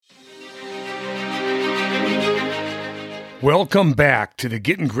Welcome back to the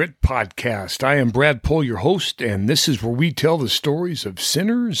Getting Grit podcast. I am Brad Pohl, your host, and this is where we tell the stories of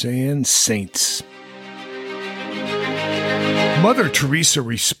sinners and saints. Mother Teresa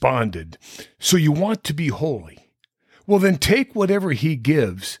responded, "So you want to be holy? Well, then take whatever he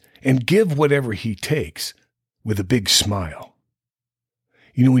gives and give whatever he takes with a big smile."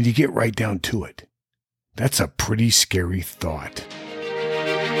 You know, when you get right down to it, that's a pretty scary thought.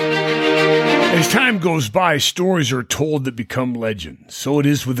 As time goes by, stories are told that become legends. So it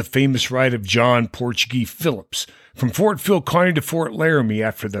is with the famous ride of John Portuguese Phillips from Fort Phil Kearny to Fort Laramie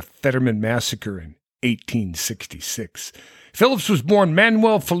after the Fetterman Massacre in 1866. Phillips was born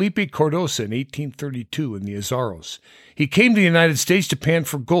Manuel Felipe Cardosa in 1832 in the Azaros. He came to the United States to pan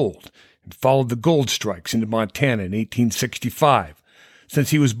for gold and followed the gold strikes into Montana in 1865. Since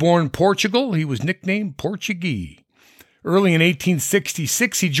he was born in Portugal, he was nicknamed Portuguese. Early in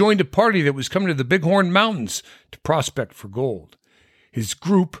 1866, he joined a party that was coming to the Bighorn Mountains to prospect for gold. His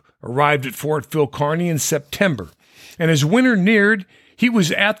group arrived at Fort Phil Kearny in September, and as winter neared, he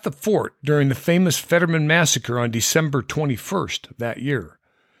was at the fort during the famous Fetterman Massacre on December 21st of that year,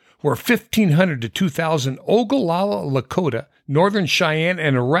 where 1,500 to 2,000 Oglala Lakota, Northern Cheyenne,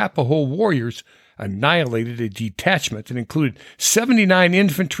 and Arapaho warriors annihilated a detachment that included 79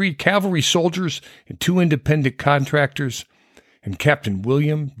 infantry, cavalry soldiers, and 2 independent contractors, and Captain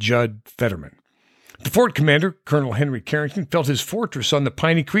William Judd Fetterman. The fort commander, Colonel Henry Carrington, felt his fortress on the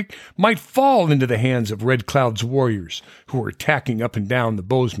Piney Creek might fall into the hands of Red Cloud's warriors, who were attacking up and down the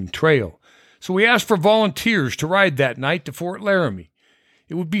Bozeman Trail. So he asked for volunteers to ride that night to Fort Laramie.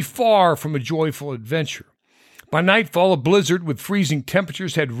 It would be far from a joyful adventure. By nightfall, a blizzard with freezing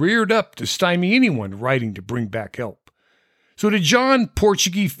temperatures had reared up to stymie anyone riding to bring back help. So did John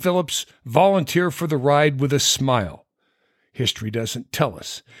Portuguese Phillips volunteer for the ride with a smile? History doesn't tell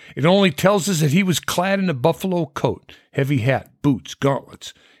us. It only tells us that he was clad in a buffalo coat, heavy hat, boots,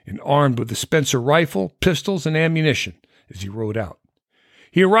 gauntlets, and armed with a Spencer rifle, pistols, and ammunition as he rode out.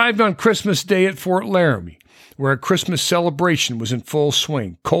 He arrived on Christmas Day at Fort Laramie, where a Christmas celebration was in full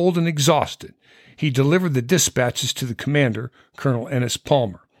swing. Cold and exhausted, he delivered the dispatches to the commander, Colonel Ennis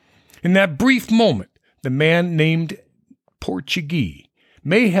Palmer. In that brief moment, the man named Portuguese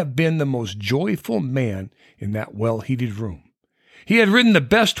may have been the most joyful man in that well-heated room. He had ridden the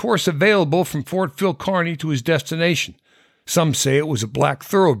best horse available from Fort Phil Kearny to his destination. Some say it was a black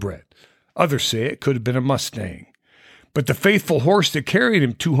thoroughbred. Others say it could have been a Mustang. But the faithful horse that carried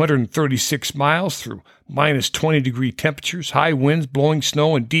him 236 miles through minus 20-degree temperatures, high winds, blowing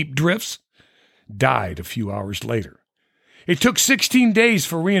snow, and deep drifts died a few hours later. It took 16 days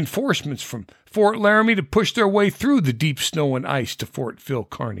for reinforcements from Fort Laramie to push their way through the deep snow and ice to Fort Phil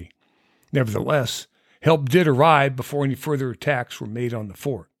Kearny. Nevertheless, help did arrive before any further attacks were made on the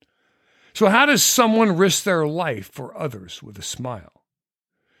fort. So how does someone risk their life for others with a smile?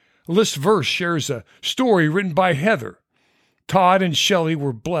 This verse shares a story written by Heather. Todd and Shelley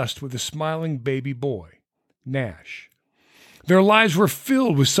were blessed with a smiling baby boy, Nash. Their lives were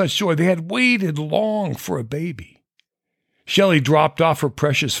filled with such joy. They had waited long for a baby. Shelley dropped off her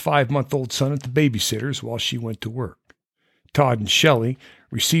precious 5-month-old son at the babysitter's while she went to work. Todd and Shelley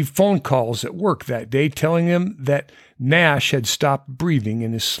received phone calls at work that day telling them that Nash had stopped breathing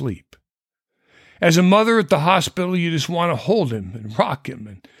in his sleep. As a mother at the hospital, you just want to hold him and rock him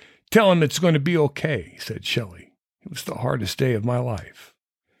and tell him it's going to be okay, said Shelley. It was the hardest day of my life.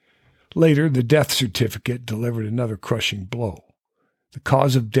 Later, the death certificate delivered another crushing blow. The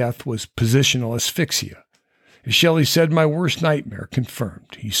cause of death was positional asphyxia. As Shelley said, my worst nightmare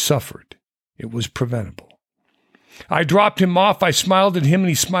confirmed. He suffered. It was preventable. I dropped him off, I smiled at him, and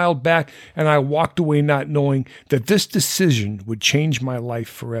he smiled back, and I walked away not knowing that this decision would change my life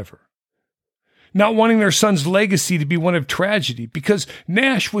forever. Not wanting their son's legacy to be one of tragedy, because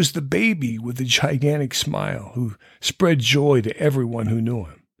Nash was the baby with the gigantic smile who spread joy to everyone who knew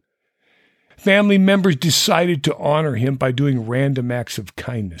him. Family members decided to honor him by doing random acts of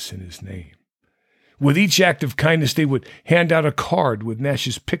kindness in his name. With each act of kindness, they would hand out a card with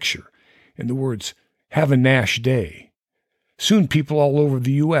Nash's picture and the words, "Have a Nash Day." Soon people all over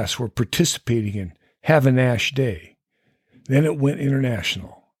the U.S. were participating in Have a Nash Day. Then it went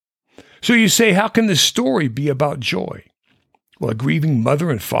international. So you say, how can this story be about joy? Well, a grieving mother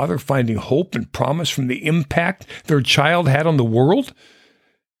and father finding hope and promise from the impact their child had on the world?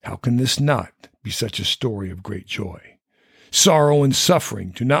 How can this not be such a story of great joy? Sorrow and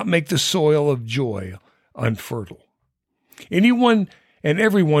suffering do not make the soil of joy unfertile. Anyone and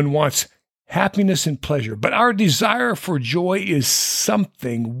everyone wants happiness and pleasure, but our desire for joy is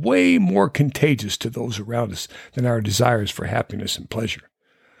something way more contagious to those around us than our desires for happiness and pleasure.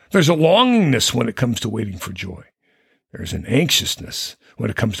 There's a longingness when it comes to waiting for joy. There's an anxiousness when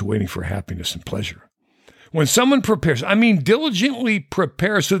it comes to waiting for happiness and pleasure. When someone prepares, diligently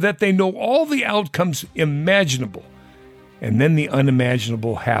prepares so that they know all the outcomes imaginable, and then the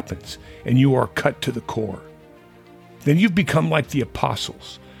unimaginable happens, and you are cut to the core. Then you've become like the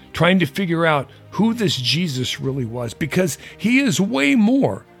apostles, trying to figure out who this Jesus really was, because he is way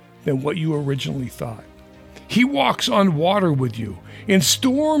more than what you originally thought. He walks on water with you in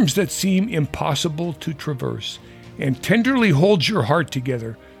storms that seem impossible to traverse, and tenderly holds your heart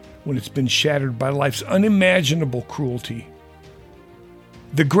together when it's been shattered by life's unimaginable cruelty.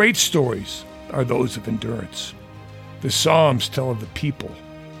 The great stories are those of endurance. The Psalms tell of the people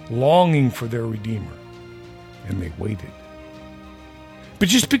longing for their Redeemer, and they waited. But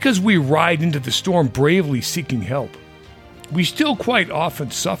just because we ride into the storm bravely seeking help, we still quite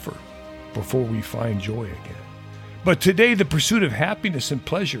often suffer before we find joy again. But today, the pursuit of happiness and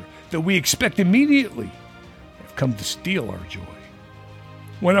pleasure that we expect immediately have come to steal our joy.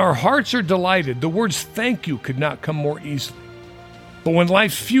 When our hearts are delighted, the words thank you could not come more easily. But when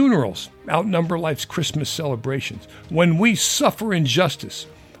life's funerals outnumber life's Christmas celebrations, when we suffer injustice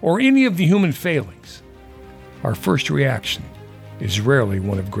or any of the human failings, our first reaction is rarely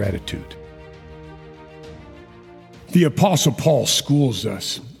one of gratitude. The Apostle Paul schools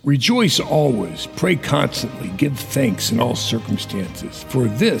us, rejoice always, pray constantly, give thanks in all circumstances, for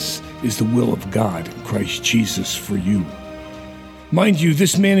this is the will of God in Christ Jesus for you. Mind you,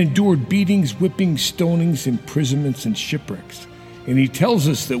 this man endured beatings, whippings, stonings, imprisonments, and shipwrecks. And he tells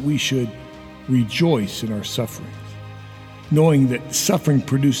us that we should rejoice in our sufferings, knowing that suffering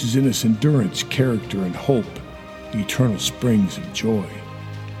produces in us endurance, character, and hope, the eternal springs of joy.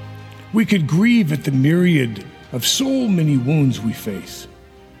 We could grieve at the myriad of so many wounds we face,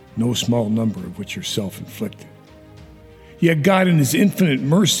 no small number of which are self-inflicted. Yet God in his infinite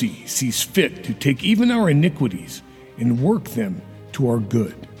mercy sees fit to take even our iniquities and work them to our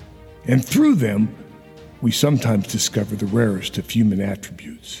good. And through them, we sometimes discover the rarest of human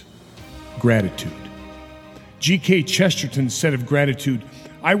attributes, gratitude. G.K. Chesterton said of gratitude,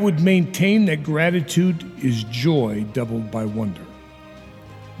 I would maintain that gratitude is joy doubled by wonder.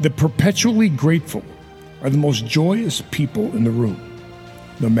 The perpetually grateful are the most joyous people in the room,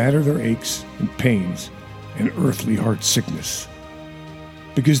 no matter their aches and pains and earthly heart sickness,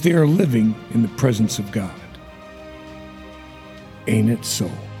 because they are living in the presence of God. Ain't it so?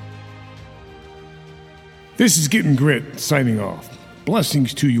 This is Getting Grit, signing off.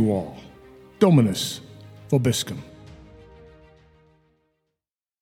 Blessings to you all. Dominus Vobiscum.